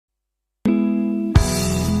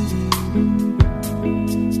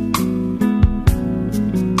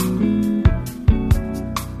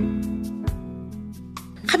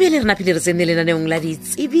le rena pele re tsene lenaneong la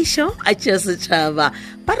ditsebišo a tša setšhaba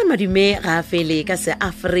ba re madume ga a fele ka se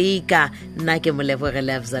Afrika nna ke Moleboge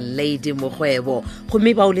Lefza Lady Mokgwebo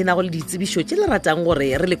gomme ba o lena go le ditsebišo tše le ratang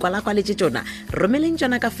gore re le kwala-kwaletše tšona romeleng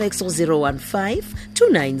tšona ka fax go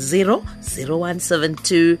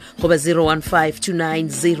 015-290-0172 goba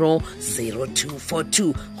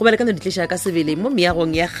 015-290-0242 goba le ka no ditleša ka sebele mo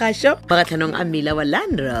meagong ya kgašo magatlhanong a mmila wa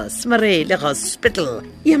Landros Mare le Hospital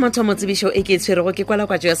ya mathomo tsebišo e ke tshwerego ke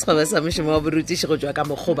kwala-kwatšo ya sekgoba sa mošomo wa borutiši go tšwa ka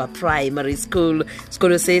Mokgoba Primary School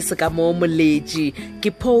sekolo se se ka mo Moletši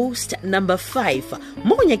ke post number 5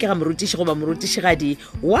 mo go nyakega morutiši goba morutišigadi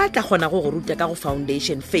wa tla kgona go ruta ka go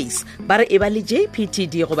foundation phase ba re e ba le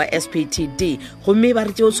JPTD goba SPTD gomme ba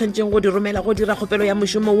re tšeo tshwantseng go di romela go dira kgopelo ya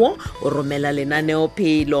mošomo wo o romela lenaneo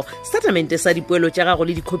pelo statement sa dipoelo tša gago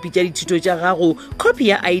le dikopi tša dithuto tša gago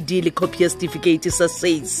copy ya ID le copy ya certificate sa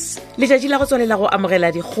SACE letšatši la go tswalela go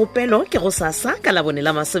amogela dikgopelo ke go sasa ka labone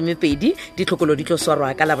la masomepedi ditlhokolo di tlo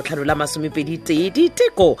swarwa ka labotlhano la masomepedi tee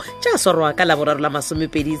diteko tša swarwa ka laboraro la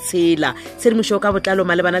masomepedi tshela tshedimošo ka botlalo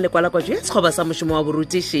malebana le kwala-kwatšo ya sekgoba sa mošomo wa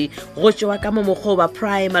borutiši go tšwa ka mo Mokgoba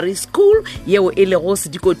Primary School yeo e lego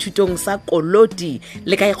sedikothutong sa Koloti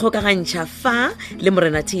le ka ikgokagantšha fa le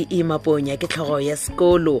Morena T.E. Maponya ke tlhogo ya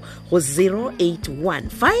sekolo go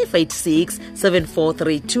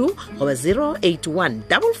 081-586-7432 goba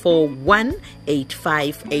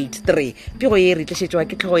 081-441-8583 pego ye re tlišetšwa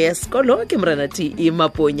ke tlhogo ya sekolo ke Morena T.E.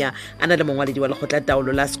 Maponya a na le mongwaledi wa lekgotla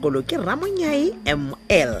taolo la sekolo ke Ramonyai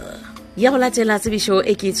ML ya go latela tsebišo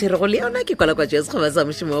e ke tshwerego le yona ke kwala-kwatšo ya sekgoba sa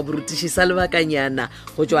mošomo wa borutiši sa lebakanyana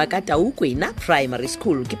go tšwa ka Taukwena Primary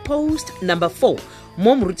School ke post number 4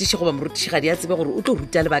 mo morutiši goba morutišigadi a tsebe gore o tlo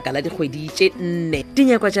ruta lebaka la dikgwedi tše 4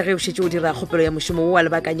 dinyakwa tša ge o šetše o dira kgopelo ya mošomo wo wa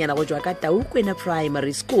lebakanyana go tšwa ka Taukwena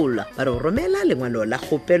Primary School ba re o romela lengwalo la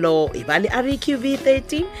kgopelo e ba le RQV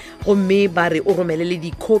 13 gomme ba re o romele le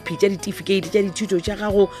dikopi tša ditifikate tša dithuto tša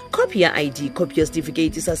gago copy ya ID copy ya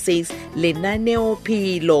certificate sa SACE lenaneo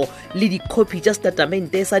pelo le dikopi tša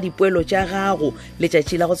statemente sa dipoelo tša gago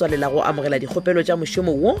letšatši la go tswalela go amogela dikgopelo tša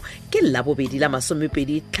mošomo wo ke labobedi la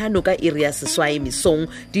 25 ka iri ya seswae mesong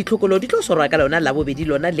ditlhokolo di tlo swarwa ka lona labobedi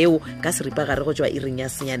lona leo ka seripagare go tšwa iring ya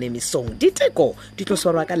senyane mesong diteko di tlo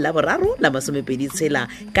swarwa ka laboraro la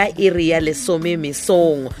 26 ka iri ya lesome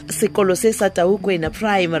mesong sekolo se sa Taukwena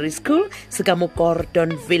Primary School se ka mo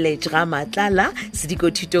Gordon Village ga Matlala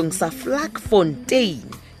sedikothutong sa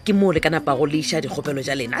Vlakfontein ke mo le ka napa go leiša dikgopelo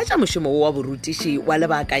tša lena tša mošomo wa borutiši wa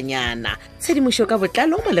lebakanyana tshedimošo ka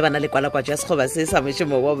botlalo malebana le kwala-kwatšo ya sekgoba se sa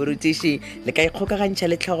mošomo wa borutiši le ka ikgokagantšha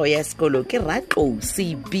le tlhogo ya sekolo ke Ratlo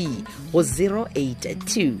CB go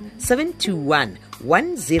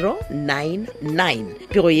 082-721-1099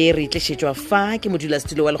 pego ye re tlišetšwa fa ke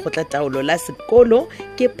modulasetulo wa lekgotla taolo la sekolo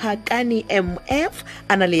ke Phakani MF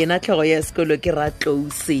a na le yena tlhogo ya sekolo ke Ratlo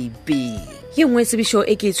CB ye nngwe tsebišo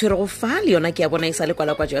e ke e tshwerego fa le yona ke ya bona e sa le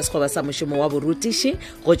kwala-kwatšo ya sekgoba sa mošomo wa borutiši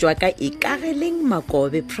go tšwa ka Ikageleng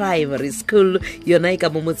Makobe Primary School yona e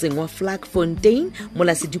ka mo motseng wa Vlakfontein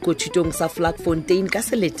mola sedikothutong sa Vlakfontein ka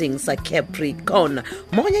seleteng sa Capricorn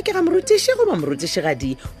mo go nyakega morutiši goba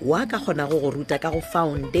morutišigadi wa ka kgona go ruta ka go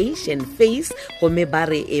foundation phase gomme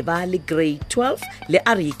ba re e ba le grade 12 le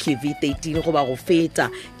RQV 13 goba go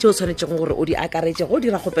feta tšeo tshwanetšego gore o di akaretše go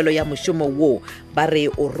dira kgopelo ya mošomo wo ba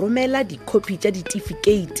re o romela dikopi tša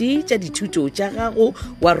ditifikate tša dithuto tša gago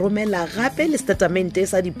wa romela gape le statemente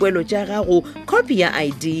sa dipoelo tša gago copy ya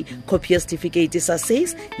ID copy ya certificate sa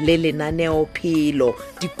SACE le lenaneo pelo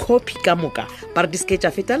dikopi ka moka ba re diske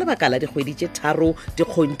tša feta lebaka la dikgwedi tše 3 di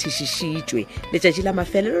kgonthišišitšwe letšatši la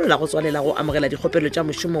mafelelo la go tswalela go amogela dikgopelo tša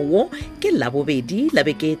mošomo wo ke labobedi la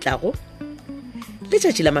beke e tlago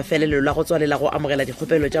letšatši la mafelelo la go tswalela go amogela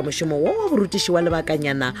dikgopelo tša mošomo wo wa borutiši wa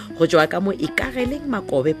lebakanyana go tšwa ka mo Ikageleng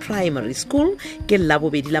Makobe Primary School ke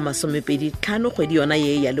labobedi la 25 kgwedi yona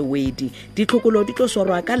ye ya lewedi ditlhokolo di tlo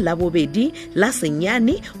swarwa ka labobedi la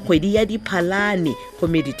senyane kgwedi ya Diphalane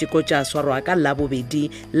gomme diteko tša swarwa ka labobedi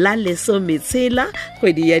la lesometshela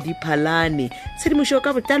kgwedi ya Diphalane tshedimošo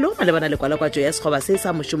ka botlalo malebana le kwala-kwatšo ya sekgoba se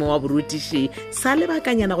sa mošomo wa borutiši sa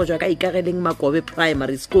lebakanyana go tšwa ka Ikageleng Makobe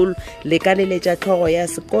Primary School le ka leletša tlhogo tlhogo ya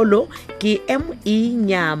sekolo ke ME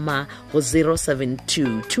Nyama go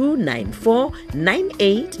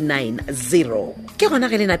 0722949890. ke gona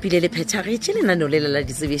ge le napile le phethagetše lenaneo le la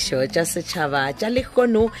ditsebišo tša setšhaba tša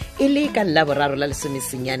lekgono e le ka laboraro la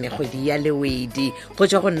lesomesenyane kgwedi ya lewedi go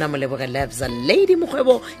tšwa go nna Moleboge Labza Lady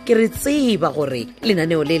Mokgwebo. ke re tseba gore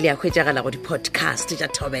lenaneo le a hwetšagala go di-podcast tša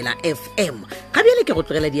Thobela FM. gabjale ke go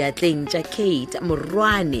tlogela diatleng tša Kate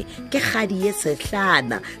Morwane ke kgadi ye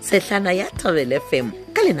sehlana ya Thobela FM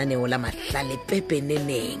ka lenaneo la mahlale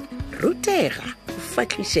pepeneneng. rutega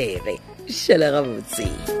fatlišege šala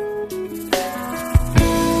gabotse.